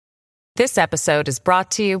This episode is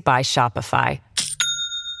brought to you by Shopify.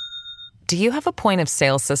 Do you have a point of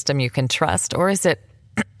sale system you can trust, or is it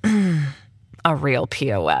a real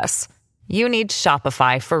POS? You need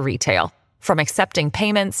Shopify for retail. From accepting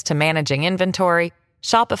payments to managing inventory,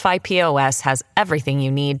 Shopify POS has everything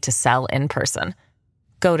you need to sell in person.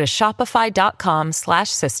 Go to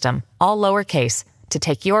shopify.com/system, all lowercase, to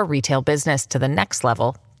take your retail business to the next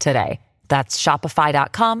level today. That's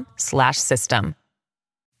shopify.com/system.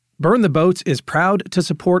 Burn the Boats is proud to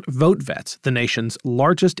support VoteVets, the nation's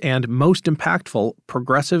largest and most impactful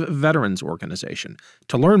progressive veterans organization.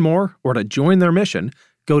 To learn more or to join their mission,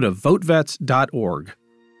 go to votevets.org.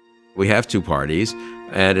 We have two parties,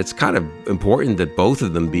 and it's kind of important that both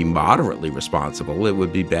of them be moderately responsible. It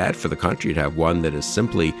would be bad for the country to have one that is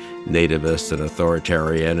simply nativist and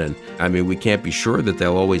authoritarian. And I mean, we can't be sure that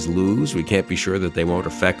they'll always lose. We can't be sure that they won't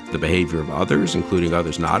affect the behavior of others, including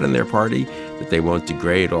others not in their party, that they won't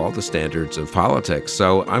degrade all the standards of politics.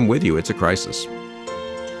 So I'm with you. It's a crisis.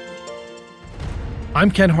 I'm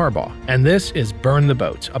Ken Harbaugh, and this is Burn the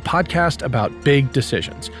Boats, a podcast about big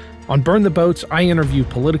decisions. On Burn the Boats, I interview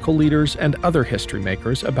political leaders and other history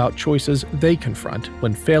makers about choices they confront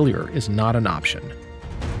when failure is not an option.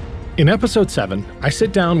 In episode 7, I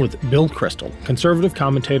sit down with Bill Kristol, conservative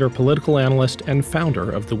commentator, political analyst, and founder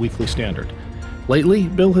of the Weekly Standard. Lately,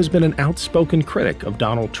 Bill has been an outspoken critic of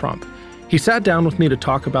Donald Trump. He sat down with me to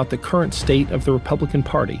talk about the current state of the Republican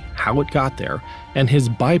Party, how it got there, and his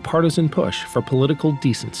bipartisan push for political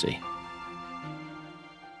decency.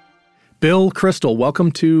 Bill Kristol,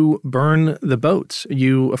 welcome to Burn the Boats.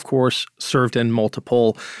 You, of course, served in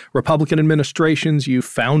multiple Republican administrations. You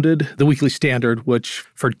founded the Weekly Standard, which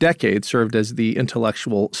for decades served as the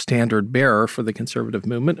intellectual standard bearer for the conservative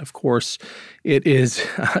movement. Of course, it is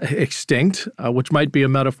extinct, which might be a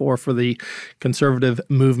metaphor for the conservative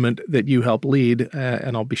movement that you helped lead,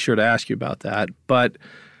 and I'll be sure to ask you about that. But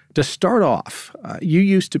to start off, you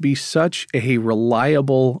used to be such a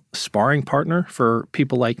reliable sparring partner for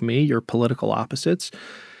people like me, your political opposites.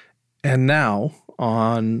 And now,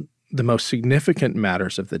 on the most significant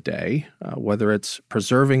matters of the day, whether it's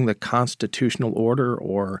preserving the constitutional order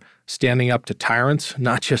or standing up to tyrants,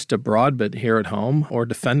 not just abroad, but here at home, or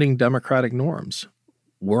defending democratic norms,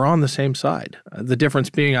 we're on the same side. The difference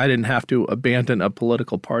being I didn't have to abandon a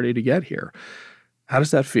political party to get here. How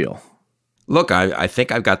does that feel? Look, I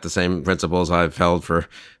think I've got the same principles I've held for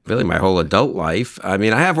really my whole adult life. I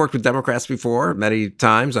mean, I have worked with Democrats before many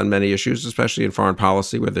times on many issues, especially in foreign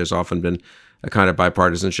policy, where there's often been a kind of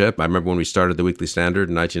bipartisanship. I remember when we started the Weekly Standard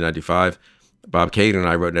in 1995, Bob Kagan and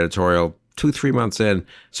I wrote an editorial 2-3 months in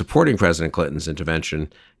supporting President Clinton's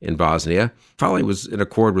intervention in Bosnia. Probably was in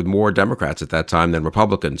accord with more Democrats at that time than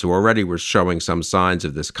Republicans, who already were showing some signs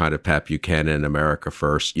of this kind of Pat Buchanan, America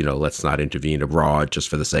first, let's not intervene abroad just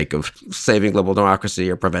for the sake of saving liberal democracy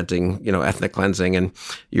or preventing, ethnic cleansing in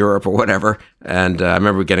Europe or whatever. And I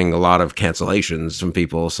remember getting a lot of cancellations from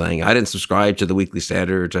people saying, I didn't subscribe to the Weekly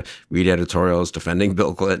Standard to read editorials defending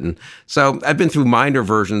Bill Clinton. So I've been through minor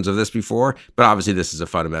versions of this before, but obviously this is a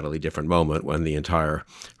fundamentally different moment when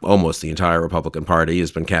almost the entire Republican Party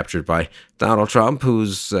has been captured by Donald Trump,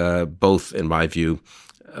 who's both, in my view,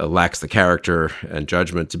 lacks the character and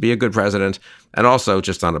judgment to be a good president, and also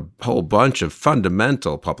just on a whole bunch of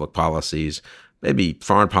fundamental public policies, maybe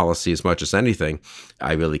foreign policy as much as anything,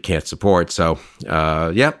 I really can't support. So,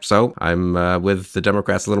 so I'm with the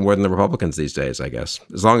Democrats a little more than the Republicans these days, I guess.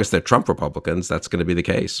 As long as they're Trump Republicans, that's going to be the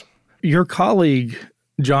case. Your colleague,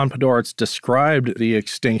 John Podhoretz, described the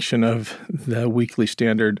extinction of the Weekly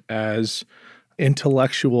Standard as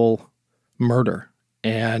intellectual murder.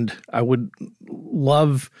 And I would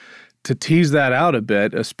love to tease that out a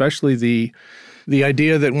bit, especially the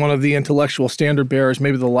idea that one of the intellectual standard bearers,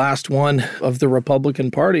 maybe the last one of the Republican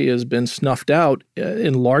Party, has been snuffed out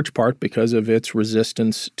in large part because of its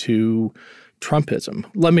resistance to Trumpism.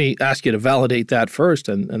 Let me ask you to validate that first,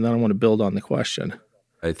 and then I want to build on the question.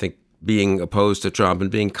 I think being opposed to Trump and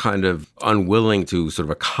being kind of unwilling to sort of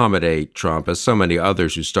accommodate Trump, as so many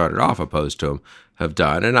others who started off opposed to him have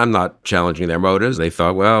done. And I'm not challenging their motives. They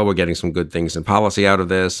thought, well, we're getting some good things in policy out of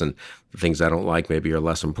this, and the things I don't like maybe are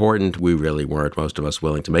less important. We really weren't, most of us,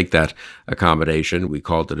 willing to make that accommodation. We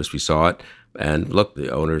called it as we saw it. And look,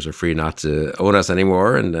 the owners are free not to own us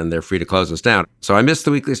anymore, and they're free to close us down. So I miss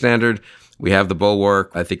the Weekly Standard. We have the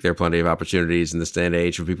Bulwark. I think there are plenty of opportunities in this day and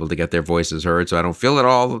age for people to get their voices heard. So I don't feel at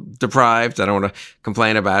all deprived. I don't want to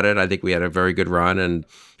complain about it. I think we had a very good run, and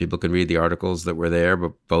people can read the articles that were there,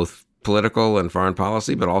 but both political and foreign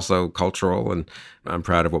policy, but also cultural. And I'm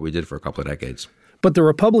proud of what we did for a couple of decades. But the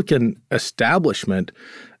Republican establishment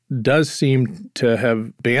does seem to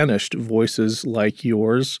have banished voices like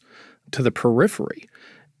yours, to the periphery.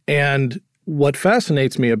 And what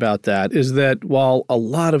fascinates me about that is that while a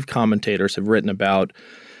lot of commentators have written about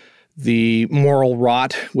the moral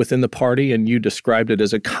rot within the party, and you described it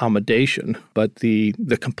as accommodation, but the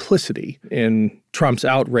complicity in Trump's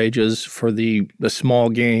outrages for the small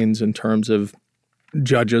gains in terms of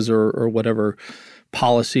judges or whatever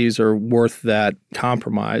policies are worth that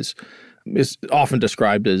compromise is often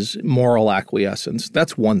described as moral acquiescence.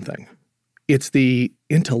 That's one thing. It's the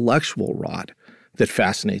intellectual rot that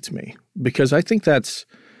fascinates me, because I think that's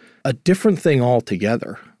a different thing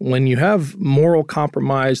altogether. When you have moral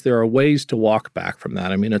compromise, there are ways to walk back from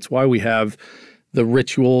that. I mean, it's why we have the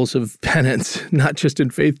rituals of penance, not just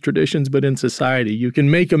in faith traditions, but in society. You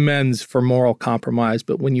can make amends for moral compromise,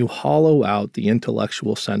 but when you hollow out the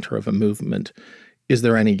intellectual center of a movement, is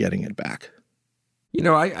there any getting it back? You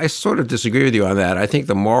know, I sort of disagree with you on that. I think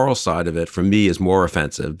the moral side of it, for me, is more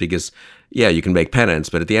offensive because, yeah, you can make penance,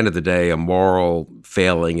 but at the end of the day, a moral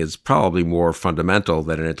failing is probably more fundamental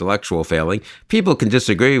than an intellectual failing. People can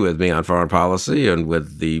disagree with me on foreign policy and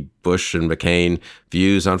with the Bush and McCain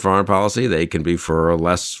views on foreign policy. They can be for a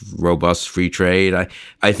less robust free trade.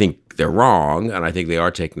 I think they're wrong, and I think they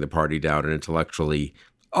are taking the party down an intellectually,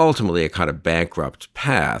 ultimately a kind of bankrupt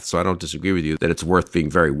path. So I don't disagree with you that it's worth being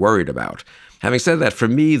very worried about. Having said that, for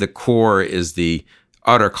me, the core is the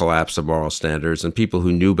utter collapse of moral standards, and people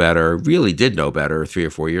who knew better really did know better 3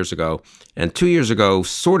 or 4 years ago, and 2 years ago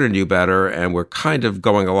sort of knew better and were kind of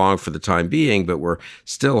going along for the time being, but were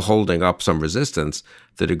still holding up some resistance.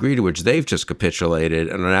 The degree to which they've just capitulated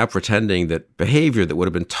and are now pretending that behavior that would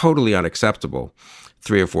have been totally unacceptable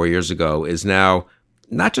 3 or 4 years ago is now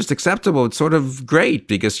not just acceptable, it's sort of great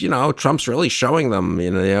because, you know, Trump's really showing them,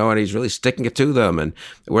 and he's really sticking it to them. And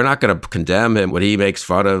we're not going to condemn him when he makes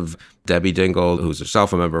fun of Debbie Dingell, who's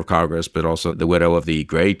herself a member of Congress, but also the widow of the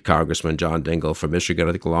great Congressman John Dingell from Michigan,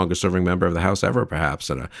 I think the longest serving member of the House ever, perhaps,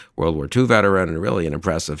 and a World War II veteran and really an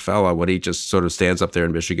impressive fellow. When he just sort of stands up there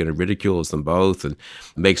in Michigan and ridicules them both and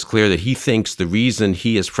makes clear that he thinks the reason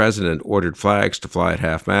he as president ordered flags to fly at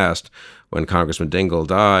half-mast when Congressman Dingell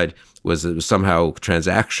died was it was somehow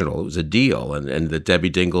transactional. It was a deal, and that Debbie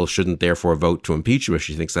Dingell shouldn't therefore vote to impeach him if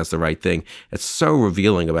she thinks that's the right thing. It's so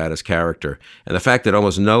revealing about his character. And the fact that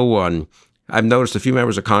almost no one, I've noticed a few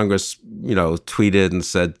members of Congress, tweeted and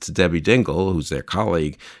said to Debbie Dingell, who's their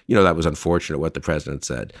colleague, that was unfortunate what the president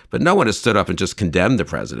said. But no one has stood up and just condemned the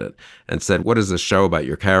president and said, what does this show about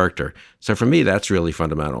your character? So for me, that's really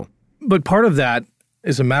fundamental. But part of that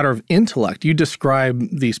is a matter of intellect. You describe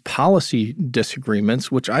these policy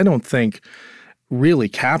disagreements, which I don't think really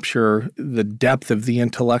capture the depth of the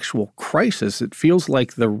intellectual crisis. It feels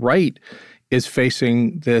like the right is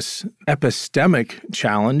facing this epistemic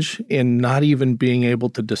challenge in not even being able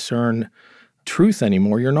to discern truth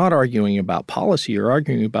anymore. You're not arguing about policy. You're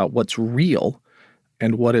arguing about what's real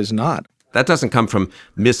and what is not. That doesn't come from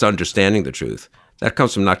misunderstanding the truth. That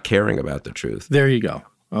comes from not caring about the truth. There you go.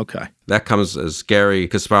 Okay. That comes, as Garry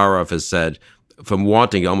Kasparov has said, from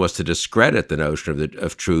wanting almost to discredit the notion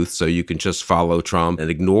of truth so you can just follow Trump and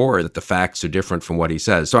ignore that the facts are different from what he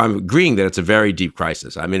says. So I'm agreeing that it's a very deep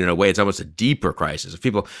crisis. I mean, in a way, it's almost a deeper crisis. If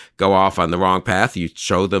people go off on the wrong path, you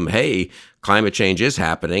show them, hey, climate change is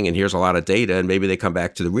happening and here's a lot of data, and maybe they come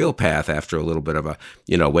back to the real path after a little bit of a,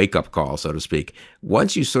 wake-up call, so to speak.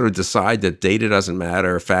 Once you sort of decide that data doesn't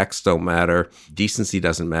matter, facts don't matter, decency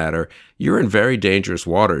doesn't matter, you're in very dangerous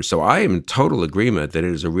waters. So I am in total agreement that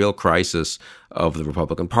it is a real crisis of the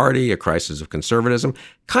Republican Party, a crisis of conservatism,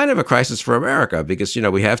 kind of a crisis for America because,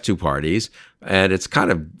 we have two parties and it's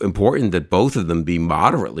kind of important that both of them be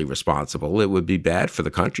moderately responsible. It would be bad for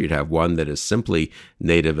the country to have one that is simply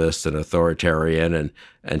nativist and authoritarian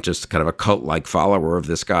and just kind of a cult-like follower of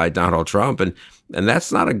this guy, Donald Trump. And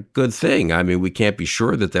that's not a good thing. I mean, we can't be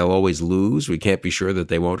sure that they'll always lose. We can't be sure that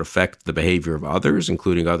they won't affect the behavior of others,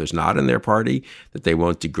 including others not in their party, that they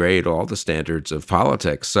won't degrade all the standards of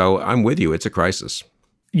politics. So I'm with you. It's a crisis.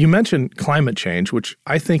 You mentioned climate change, which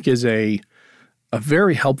I think is a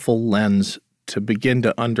very helpful lens to begin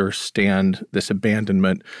to understand this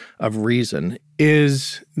abandonment of reason.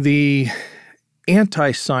 Is the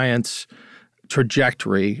anti-science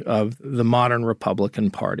trajectory of the modern Republican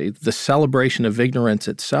Party, the celebration of ignorance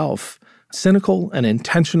itself, cynical and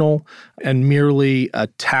intentional and merely a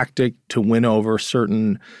tactic to win over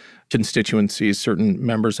certain constituencies, certain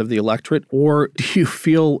members of the electorate? Or do you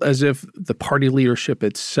feel as if the party leadership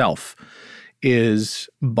itself is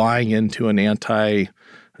buying into an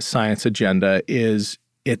anti-science agenda, is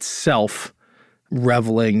itself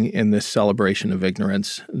reveling in this celebration of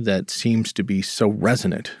ignorance that seems to be so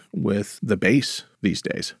resonant with the base these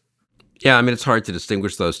days? Yeah, I mean, it's hard to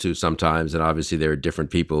distinguish those two sometimes. And obviously, there are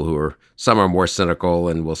different people some are more cynical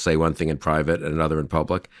and will say one thing in private and another in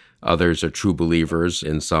public. Others are true believers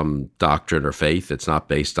in some doctrine or faith that's not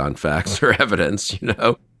based on facts or evidence,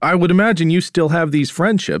 I would imagine you still have these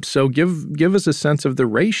friendships. So give us a sense of the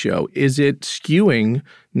ratio. Is it skewing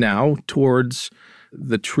now towards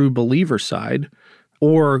the true believer side?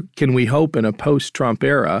 Or can we hope in a post-Trump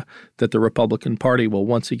era that the Republican Party will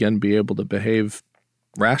once again be able to behave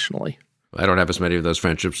rationally? I don't have as many of those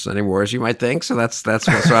friendships anymore as you might think. So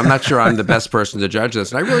so I'm not sure I'm the best person to judge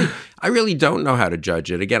this. And I really don't know how to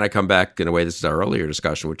judge it. Again, I come back in a way, this is our earlier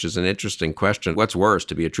discussion, which is an interesting question. What's worse,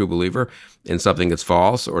 to be a true believer in something that's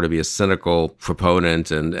false, or to be a cynical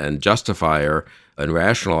proponent and justifier and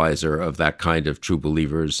rationalizer of that kind of true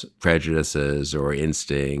believers' prejudices or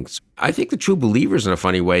instincts? I think the true believers, in a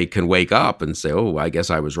funny way, can wake up and say, oh, I guess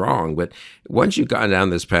I was wrong. But once you've gone down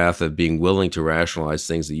this path of being willing to rationalize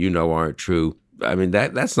things that aren't true, I mean,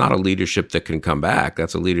 that's not a leadership that can come back.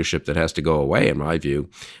 That's a leadership that has to go away, in my view.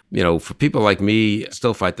 For people like me,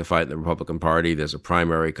 still fight the fight in the Republican Party. There's a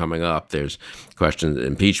primary coming up. There's questions,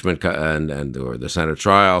 impeachment or the Senate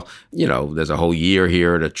trial. There's a whole year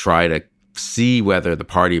here to try to see whether the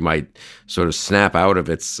party might sort of snap out of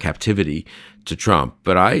its captivity to Trump.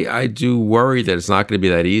 But I do worry that it's not going to be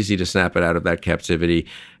that easy to snap it out of that captivity.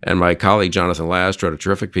 And my colleague Jonathan Last wrote a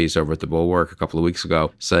terrific piece over at the Bulwark a couple of weeks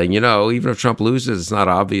ago saying, even if Trump loses, it's not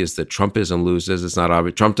obvious that Trumpism loses. It's not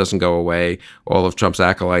obvious. Trump doesn't go away. All of Trump's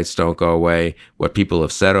acolytes don't go away. What people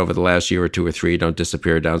have said over the last year or two or three don't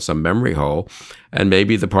disappear down some memory hole. And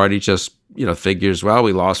maybe the party just figures, well,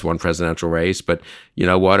 we lost one presidential race, but you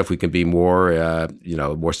know what? If we can be more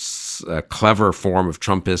clever form of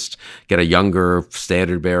Trumpist, get a younger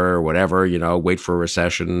standard bearer or whatever, wait for a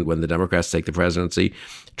recession when the Democrats take the presidency,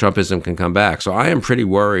 Trumpism can come back. So I am pretty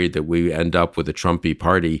worried that we end up with a Trumpy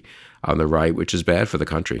party on the right, which is bad for the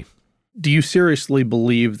country. Do you seriously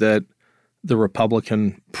believe that the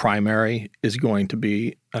Republican primary is going to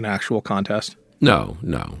be an actual contest? No.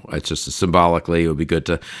 It's just symbolically, it would be good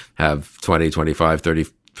to have 20, 25,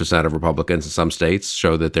 30% of Republicans in some states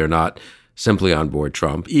show that they're not simply on board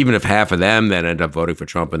Trump. Even if half of them then end up voting for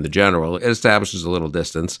Trump in the general, it establishes a little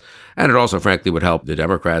distance. And it also, frankly, would help the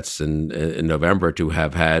Democrats in November to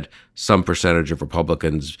have had some percentage of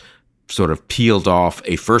Republicans sort of peeled off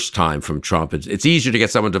a first time from Trump. It's easier to get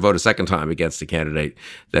someone to vote a second time against a candidate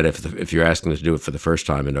than if you're asking them to do it for the first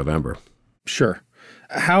time in November. Sure.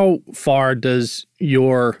 How far does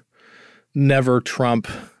your never Trump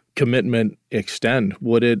commitment extend?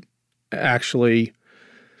 Would it actually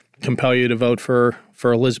compel you to vote for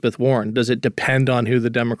Elizabeth Warren? Does it depend on who the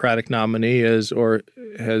Democratic nominee is, or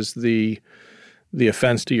has the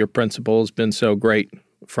offense to your principles been so great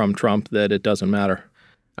from Trump that it doesn't matter?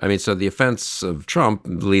 I mean, so the offense of Trump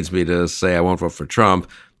leads me to say I won't vote for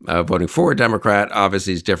Trump. Voting for a Democrat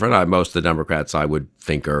obviously is different. Most of the Democrats I do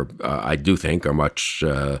think are much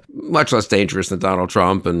less dangerous than Donald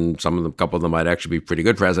Trump, and a couple of them might actually be pretty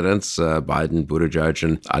good presidents, Biden, Buttigieg,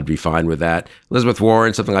 and I'd be fine with that. Elizabeth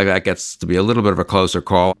Warren, something like that gets to be a little bit of a closer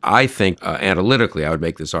call. I think analytically, I would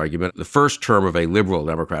make this argument. The first term of a liberal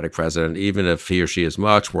Democratic president, even if he or she is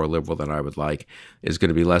much more liberal than I would like, is going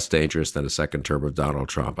to be less dangerous than a second term of Donald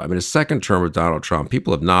Trump. I mean, a second term of Donald Trump,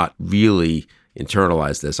 people have not really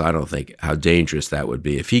internalize this, I don't think, how dangerous that would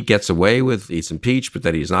be. If he gets away with, he's impeached, but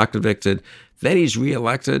then he's not convicted, then he's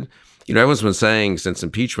reelected. Everyone's been saying since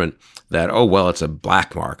impeachment that, it's a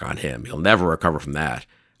black mark on him. He'll never recover from that.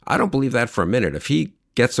 I don't believe that for a minute. If he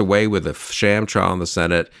gets away with a sham trial in the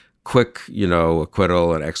Senate, quick,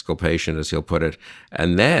 acquittal and exculpation, as he'll put it,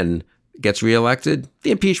 and then gets reelected,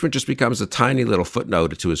 the impeachment just becomes a tiny little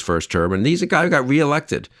footnote to his first term. And he's a guy who got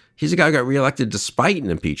reelected. He's a guy who got reelected despite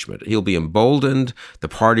an impeachment. He'll be emboldened. The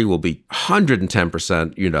party will be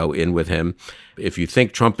 110%, in with him. If you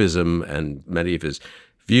think Trumpism and many of his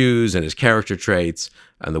views and his character traits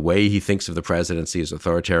and the way he thinks of the presidency, his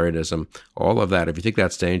authoritarianism, all of that, if you think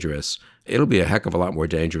that's dangerous, it'll be a heck of a lot more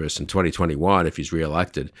dangerous in 2021 if he's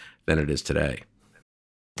reelected than it is today.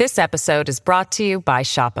 This episode is brought to you by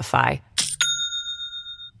Shopify.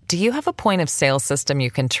 Do you have a point of sale system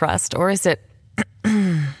you can trust, or is it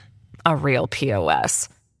a real POS?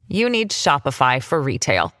 You need Shopify for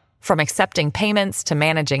retail. From accepting payments to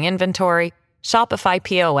managing inventory, Shopify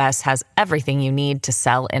POS has everything you need to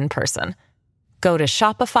sell in person. Go to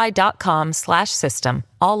shopify.com/system,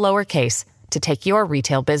 all lowercase, to take your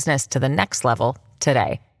retail business to the next level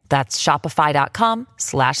today. That's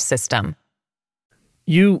shopify.com/system.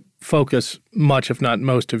 You focus much, if not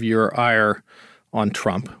most, of your ire on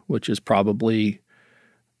Trump, which is probably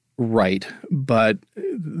right, but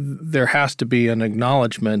there has to be an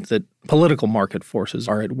acknowledgement that political market forces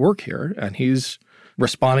are at work here, and he's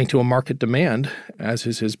responding to a market demand, as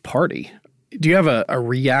is his party. Do you have a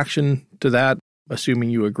reaction to that, assuming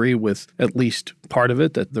you agree with at least part of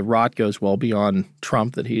it, that the rot goes well beyond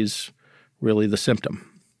Trump, that he's really the symptom?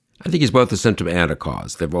 I think he's both a symptom and a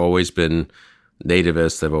cause. They've always been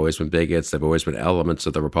nativists, they've always been bigots, they've always been elements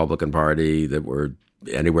of the Republican Party that were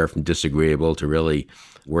anywhere from disagreeable to really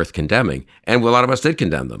worth condemning. And a lot of us did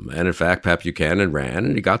condemn them. And in fact, Pat Buchanan ran,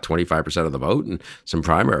 and he got 25% of the vote in some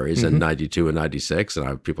primaries in 92 and 96.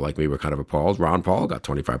 And people like me were kind of appalled. Ron Paul got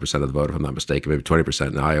 25% of the vote, if I'm not mistaken, maybe 20%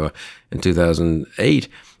 in Iowa in 2008.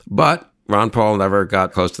 But Ron Paul never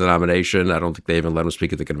got close to the nomination. I don't think they even let him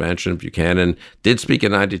speak at the convention. Buchanan did speak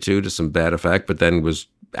in 92 to some bad effect, but then was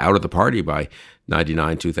out of the party by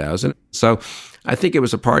 99, 2000. So I think it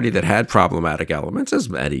was a party that had problematic elements,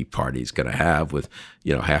 as any party's going to have with,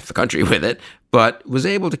 half the country with it, but was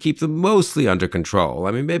able to keep them mostly under control.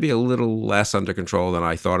 I mean, maybe a little less under control than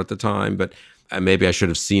I thought at the time, but maybe I should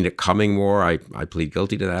have seen it coming more. I plead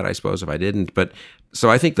guilty to that, I suppose, if I didn't. But so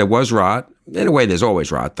I think there was rot. In a way, there's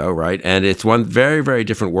always rot, though, right? And it's one very, very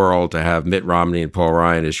different world to have Mitt Romney and Paul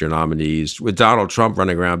Ryan as your nominees, with Donald Trump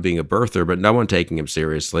running around being a birther, but no one taking him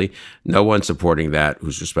seriously, no one supporting that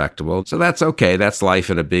who's respectable. So that's okay. That's life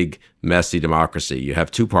in a big, messy democracy. You have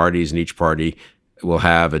two parties, and each party will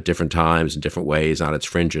have at different times and different ways on its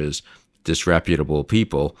fringes disreputable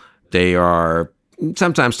people. They are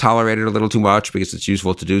sometimes tolerated a little too much because it's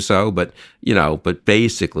useful to do so, but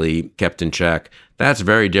basically kept in check. That's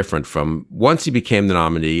very different from once he became the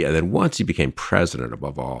nominee and then once he became president,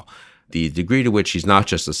 above all. The degree to which he's not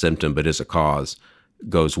just a symptom but is a cause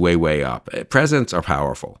goes way, way up. Presidents are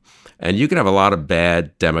powerful. And you can have a lot of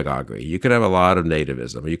bad demagoguery. You can have a lot of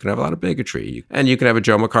nativism. You can have a lot of bigotry. And you can have a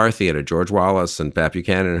Joe McCarthy and a George Wallace and Pat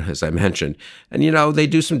Buchanan, as I mentioned. And, they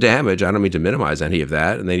do some damage. I don't mean to minimize any of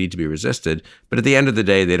that, and they need to be resisted. But at the end of the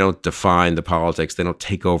day, they don't define the politics. They don't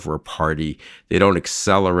take over a party. They don't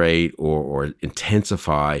accelerate or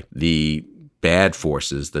intensify the bad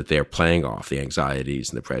forces that they're playing off, the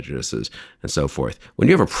anxieties and the prejudices and so forth. When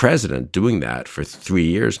you have a president doing that for 3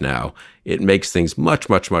 years now, it makes things much,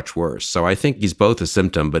 much, much worse. So I think he's both a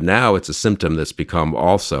symptom, but now it's a symptom that's become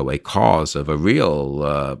also a cause of a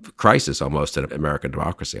real crisis almost in American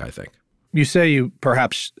democracy, I think. You say you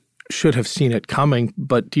perhaps should have seen it coming,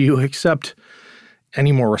 but do you accept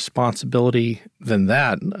any more responsibility than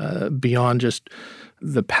that beyond just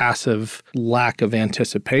the passive lack of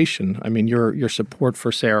anticipation? I mean, your support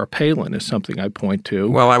for Sarah Palin is something I point to.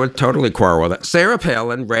 Well, I would totally quarrel with that. Sarah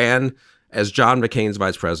Palin ran as John McCain's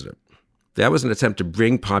vice president. That was an attempt to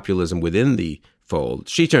bring populism within the fold.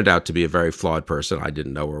 She turned out to be a very flawed person. I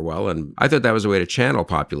didn't know her well, and I thought that was a way to channel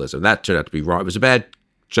populism. That turned out to be wrong. It was a bad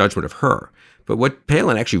judgment of her. But what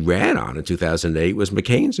Palin actually ran on in 2008 was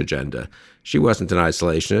McCain's agenda. She wasn't an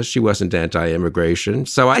isolationist. She wasn't anti-immigration.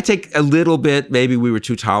 So I take a little bit, maybe we were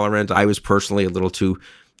too tolerant. I was personally a little too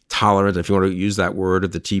tolerant, if you want to use that word,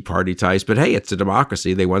 of the Tea Party types. But hey, it's a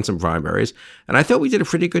democracy. They won some primaries. And I thought we did a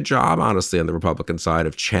pretty good job, honestly, on the Republican side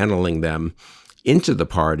of channeling them into the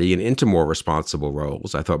party and into more responsible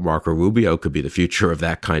roles. I thought Marco Rubio could be the future of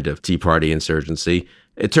that kind of Tea Party insurgency.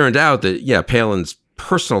 It turned out that, Palin's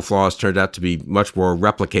personal flaws turned out to be much more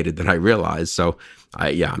replicated than I realized. So,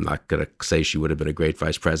 I'm not going to say she would have been a great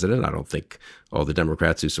vice president. I don't think all the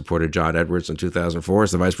Democrats who supported John Edwards in 2004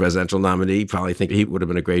 as the vice presidential nominee probably think he would have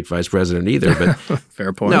been a great vice president either. But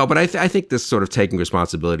fair point. No, but I think this sort of taking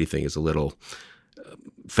responsibility thing is a little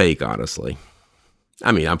fake, honestly.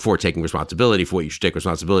 I mean, I'm for taking responsibility for what you should take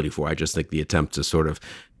responsibility for. I just think the attempt to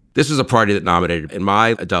this is a party that nominated, in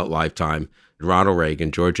my adult lifetime, Ronald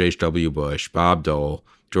Reagan, George H.W. Bush, Bob Dole,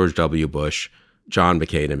 George W. Bush, John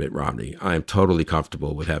McCain, and Mitt Romney. I am totally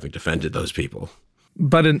comfortable with having defended those people.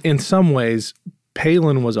 But in some ways,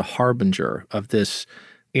 Palin was a harbinger of this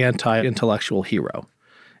anti-intellectual hero.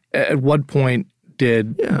 At what point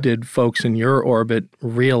did folks in your orbit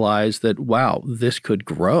realize that, wow, this could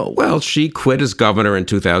grow? Well, she quit as governor in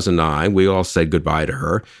 2009. We all said goodbye to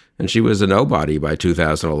her. And she was a nobody by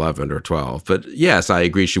 2011 or 12. But yes, I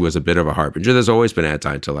agree she was a bit of a harbinger. There's always been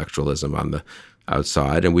anti-intellectualism on the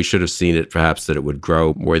outside, and we should have seen it perhaps that it would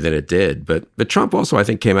grow more than it did. But Trump also, I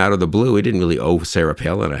think, came out of the blue. He didn't really owe Sarah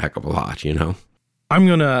Palin a heck of a lot, I'm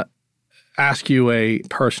going to ask you a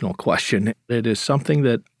personal question. It is something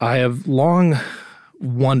that I have long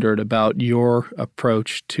wondered about your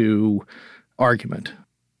approach to argument.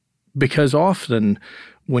 Because often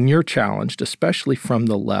when you're challenged, especially from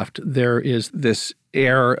the left, there is this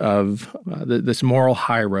air of this moral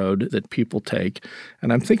high road that people take.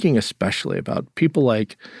 And I'm thinking especially about people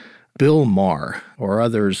like Bill Maher or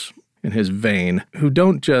others in his vein who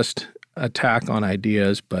don't just attack on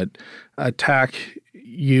ideas, but attack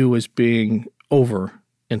you as being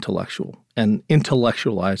over-intellectual and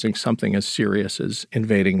intellectualizing something as serious as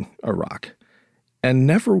invading Iraq. And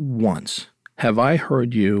never once have I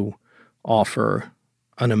heard you offer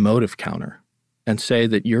an emotive counter and say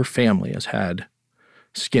that your family has had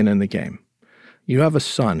skin in the game. You have a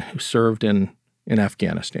son who served in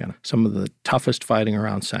Afghanistan, some of the toughest fighting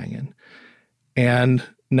around Sangin. And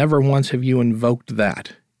never once have you invoked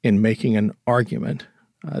that in making an argument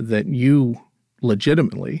that you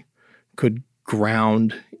legitimately could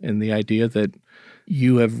ground in the idea that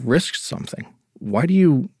you have risked something. Why do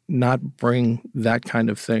you not bring that kind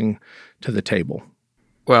of thing to the table?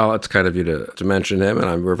 Well, it's kind of you to mention him,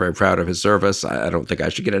 and we're very proud of his service. I don't think I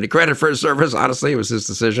should get any credit for his service. Honestly, it was his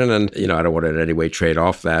decision, and I don't want to in any way trade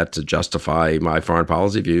off that to justify my foreign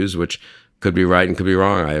policy views, which could be right and could be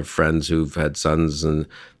wrong. I have friends who've had sons and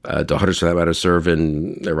daughters, for that matter, serve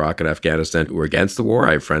in Iraq and Afghanistan who were against the war.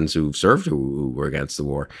 I have friends who've served who were against the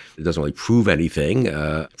war. It doesn't really prove anything.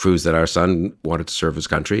 It proves that our son wanted to serve his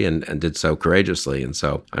country and did so courageously. And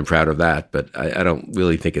so I'm proud of that. But I don't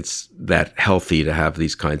really think it's that healthy to have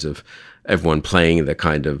these kinds of everyone playing the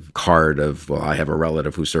kind of card of, well, I have a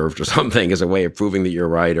relative who served or something as a way of proving that you're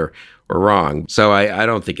right or wrong. So I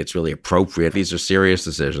don't think it's really appropriate. These are serious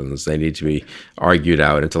decisions. They need to be argued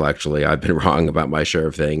out intellectually. I've been wrong about my share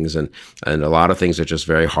of things, and a lot of things are just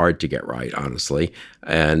very hard to get right, honestly.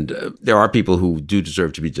 And there are people who do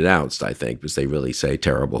deserve to be denounced, I think, because they really say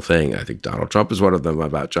terrible things. I think Donald Trump is one of them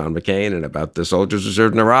about John McCain and about the soldiers who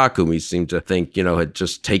served in Iraq, whom he seemed to think, had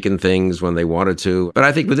just taken things when they wanted to. But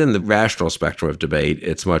I think within the rational spectrum of debate,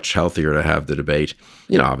 it's much healthier to have the debate,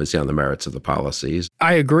 obviously on the merits of the policies.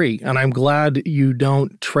 I agree. And I'm glad you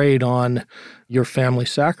don't trade on your family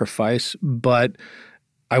sacrifice, but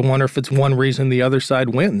I wonder if it's one reason the other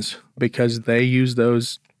side wins, because they use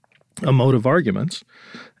those emotive arguments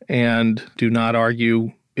and do not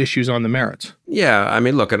argue issues on the merits. Yeah, I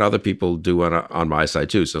mean, look, and other people do on my side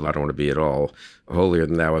too, so I don't want to be at all holier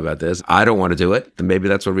than thou about this. I don't want to do it. And maybe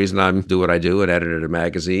that's the reason I do what I do and edited a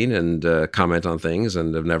magazine and comment on things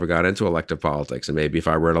and have never got into elective politics. And maybe if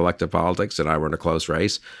I were in elective politics and I were in a close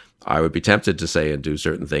race, I would be tempted to say and do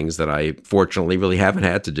certain things that I fortunately really haven't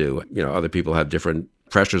had to do. Other people have different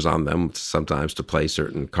pressures on them sometimes to play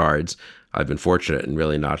certain cards. I've been fortunate in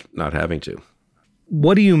really not having to.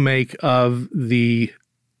 What do you make of the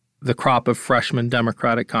crop of freshman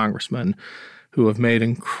Democratic congressmen who have made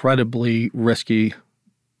incredibly risky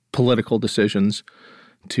political decisions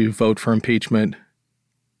to vote for impeachment,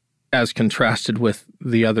 as contrasted with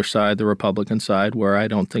the other side, the Republican side, where I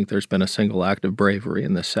don't think there's been a single act of bravery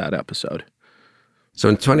in this sad episode? So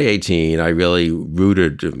in 2018, I really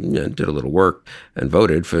rooted and did a little work and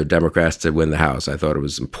voted for Democrats to win the House. I thought it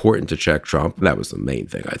was important to check Trump. That was the main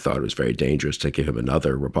thing. I thought it was very dangerous to give him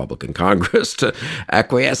another Republican Congress to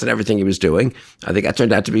acquiesce in everything he was doing. I think that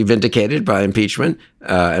turned out to be vindicated by impeachment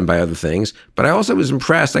and by other things. But I also was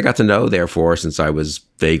impressed. I got to know, therefore, since I was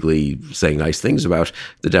vaguely saying nice things about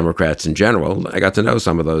the Democrats in general, I got to know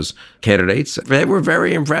some of those candidates. They were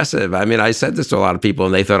very impressive. I mean, I said this to a lot of people,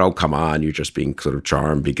 and they thought, oh, come on, you're just being sort of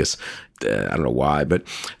charmed because I don't know why, but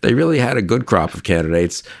they really had a good crop of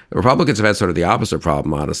candidates. The Republicans have had sort of the opposite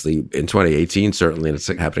problem, honestly, in 2018, certainly, and it's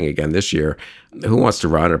happening again this year. Who wants to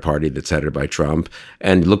run a party that's headed by Trump?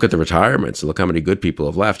 And look at the retirements and look how many good people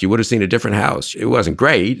have left. You would have seen a different House. It wasn't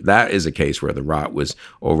great. That is a case where the rot was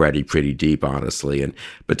already pretty deep, honestly.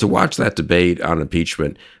 But to watch that debate on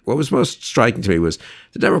impeachment, what was most striking to me was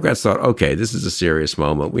the Democrats thought, okay, this is a serious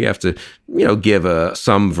moment. We have to, give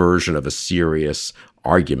some version of a serious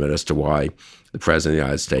argument as to why the president of the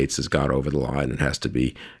United States has gone over the line and has to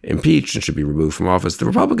be impeached and should be removed from office. The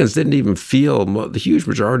Republicans didn't even feel, the huge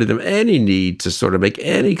majority of them, any need to sort of make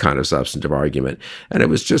any kind of substantive argument. And it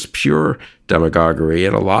was just pure demagoguery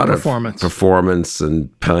and a lot of performance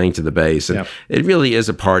and playing to the base. And It really is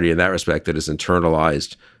a party in that respect that has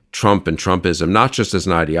internalized Trump and Trumpism, not just as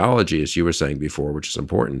an ideology, as you were saying before, which is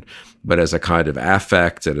important, but as a kind of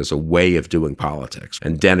affect and as a way of doing politics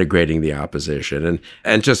and denigrating the opposition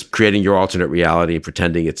and just creating your alternate reality and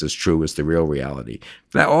pretending it's as true as the real reality.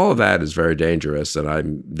 All of that is very dangerous. And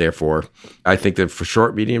I think that for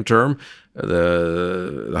short, medium term,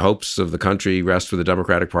 the hopes of the country rest with the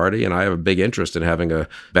Democratic Party, and I have a big interest in having a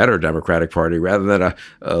better Democratic Party rather than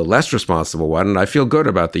a less responsible one. And I feel good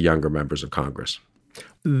about the younger members of Congress.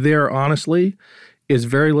 There honestly is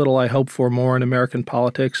very little I hope for more in American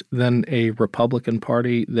politics than a Republican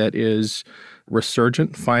Party that is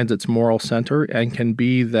resurgent, finds its moral center, and can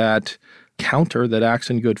be that counter that acts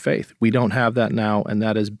in good faith. We don't have that now, and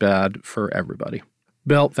that is bad for everybody.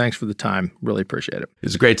 Bill, thanks for the time. Really appreciate it.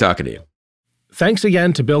 It's great talking to you. Thanks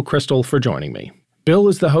again to Bill Kristol for joining me. Bill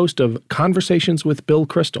is the host of Conversations with Bill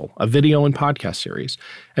Kristol, a video and podcast series,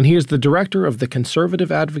 and he is the director of the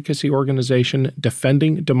conservative advocacy organization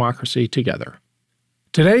Defending Democracy Together.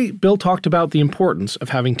 Today, Bill talked about the importance of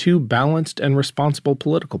having two balanced and responsible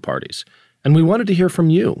political parties, and we wanted to hear from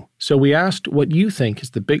you, so we asked what you think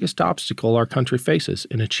is the biggest obstacle our country faces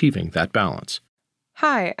in achieving that balance.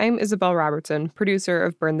 Hi, I'm Isabel Robertson, producer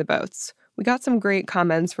of Burn the Boats. We got some great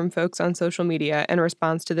comments from folks on social media in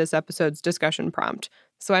response to this episode's discussion prompt,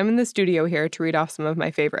 so I'm in the studio here to read off some of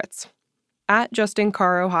my favorites. @Justin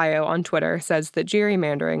Carr Ohio on Twitter says that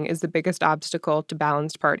gerrymandering is the biggest obstacle to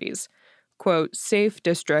balanced parties. Quote, safe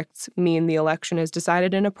districts mean the election is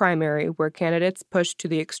decided in a primary where candidates push to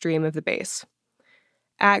the extreme of the base.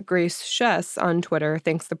 @Grace Shess on Twitter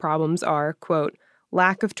thinks the problems are, quote,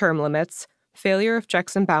 lack of term limits, failure of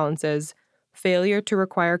checks and balances, failure to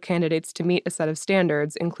require candidates to meet a set of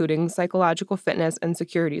standards, including psychological fitness and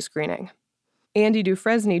security screening. Andy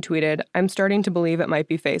Dufresne tweeted, I'm starting to believe it might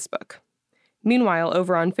be Facebook. Meanwhile,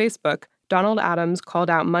 over on Facebook, Donald Adams called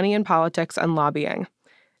out money in politics and lobbying.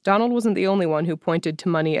 Donald wasn't the only one who pointed to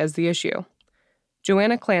money as the issue.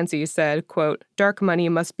 Joanna Clancy said, quote, dark money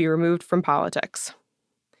must be removed from politics.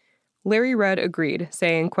 Larry Rudd agreed,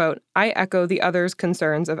 saying, quote, I echo the others'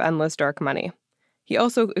 concerns of endless dark money. He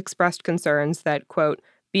also expressed concerns that, quote,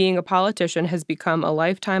 being a politician has become a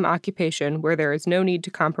lifetime occupation where there is no need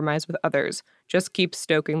to compromise with others, just keep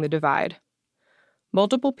stoking the divide.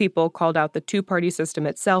 Multiple people called out the two-party system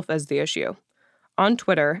itself as the issue. On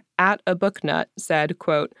Twitter, @abooknut said,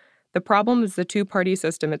 quote, the problem is the two-party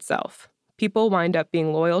system itself. People wind up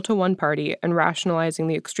being loyal to one party and rationalizing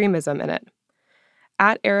the extremism in it.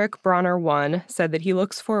 @Eric Bronner1 said that he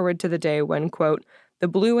looks forward to the day when, quote, the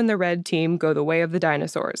blue and the red team go the way of the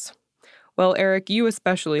dinosaurs. Well, Eric, you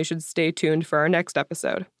especially should stay tuned for our next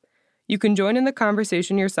episode. You can join in the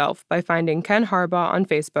conversation yourself by finding Ken Harbaugh on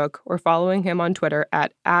Facebook or following him on Twitter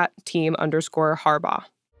at @team_Harbaugh.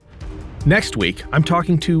 Next week, I'm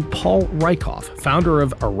talking to Paul Rieckhoff, founder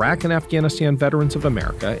of Iraq and Afghanistan Veterans of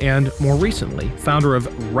America, and more recently, founder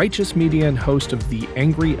of Righteous Media and host of the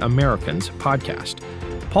Angry Americans podcast.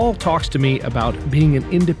 Paul talks to me about being an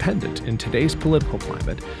independent in today's political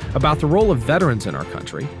climate, about the role of veterans in our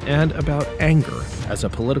country, and about anger as a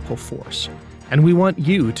political force. And we want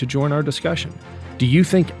you to join our discussion. Do you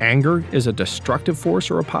think anger is a destructive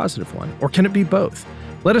force or a positive one? Or can it be both?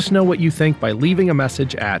 Let us know what you think by leaving a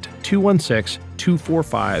message at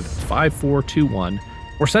 216-245-5421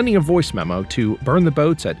 or sending a voice memo to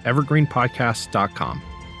burntheboats@evergreenpodcasts.com.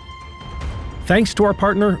 Thanks to our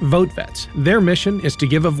partner, VoteVets. Their mission is to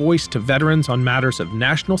give a voice to veterans on matters of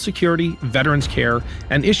national security, veterans care,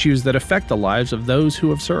 and issues that affect the lives of those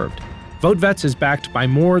who have served. VoteVets is backed by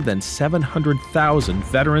more than 700,000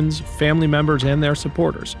 veterans, family members, and their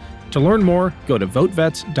supporters. To learn more, go to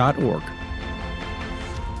votevets.org.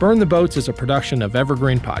 Burn the Boats is a production of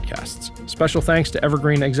Evergreen Podcasts. Special thanks to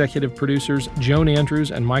Evergreen executive producers Joan Andrews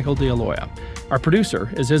and Michael D'Aloia. Our producer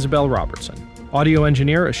is Isabel Robertson. Audio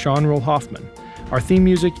engineer is Sean Rule Hoffman. Our theme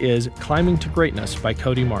music is Climbing to Greatness by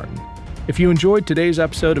Cody Martin. If you enjoyed today's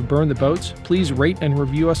episode of Burn the Boats, please rate and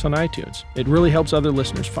review us on iTunes. It really helps other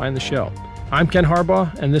listeners find the show. I'm Ken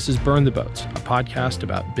Harbaugh, and this is Burn the Boats, a podcast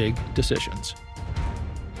about big decisions.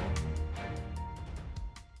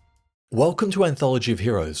 Welcome to Anthology of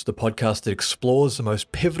Heroes, the podcast that explores the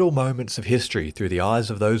most pivotal moments of history through the eyes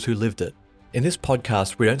of those who lived it. In this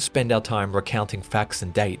podcast, we don't spend our time recounting facts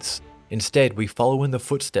and dates. Instead, we follow in the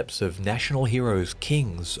footsteps of national heroes,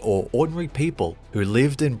 kings, or ordinary people who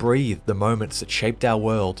lived and breathed the moments that shaped our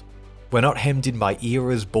world. We're not hemmed in by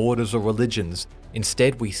eras, borders, or religions.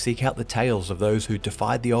 Instead, we seek out the tales of those who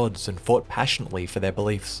defied the odds and fought passionately for their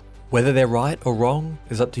beliefs. Whether they're right or wrong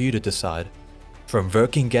is up to you to decide. From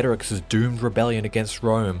Vercingetorix's doomed rebellion against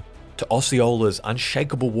Rome, to Osceola's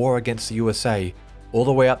unshakable war against the USA, all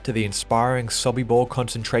the way up to the inspiring Sobibor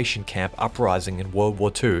concentration camp uprising in World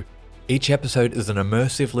War II, each episode is an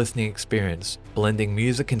immersive listening experience, blending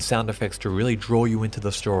music and sound effects to really draw you into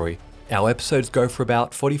the story. Our episodes go for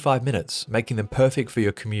about 45 minutes, making them perfect for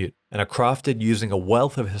your commute, and are crafted using a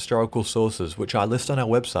wealth of historical sources, which I list on our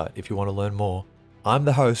website if you want to learn more. I'm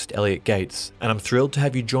the host, Elliot Gates, and I'm thrilled to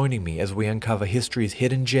have you joining me as we uncover history's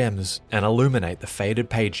hidden gems and illuminate the faded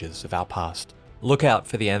pages of our past. Look out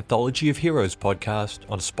for the Anthology of Heroes podcast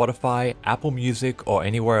on Spotify, Apple Music, or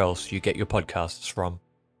anywhere else you get your podcasts from.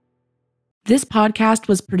 This podcast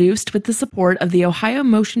was produced with the support of the Ohio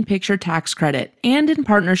Motion Picture Tax Credit and in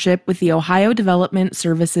partnership with the Ohio Development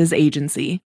Services Agency.